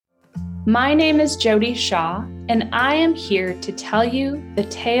My name is Jody Shaw, and I am here to tell you the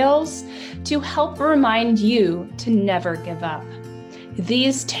tales to help remind you to never give up.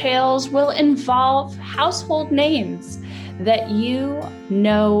 These tales will involve household names that you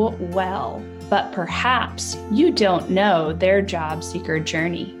know well, but perhaps you don't know their job seeker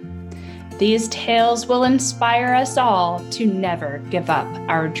journey. These tales will inspire us all to never give up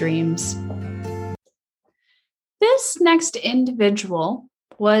our dreams. This next individual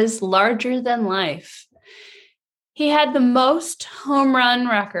was larger than life. He had the most home run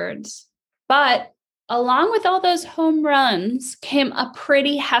records, but along with all those home runs came a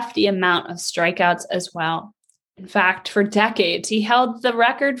pretty hefty amount of strikeouts as well. In fact, for decades, he held the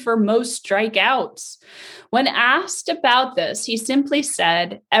record for most strikeouts. When asked about this, he simply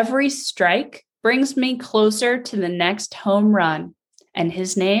said, "Every strike brings me closer to the next home run." And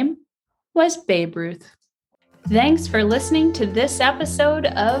his name was Babe Ruth. Thanks for listening to this episode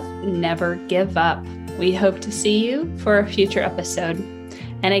of Never Give Up. We hope to see you for a future episode.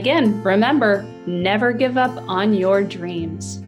 And again, remember, never give up on your dreams.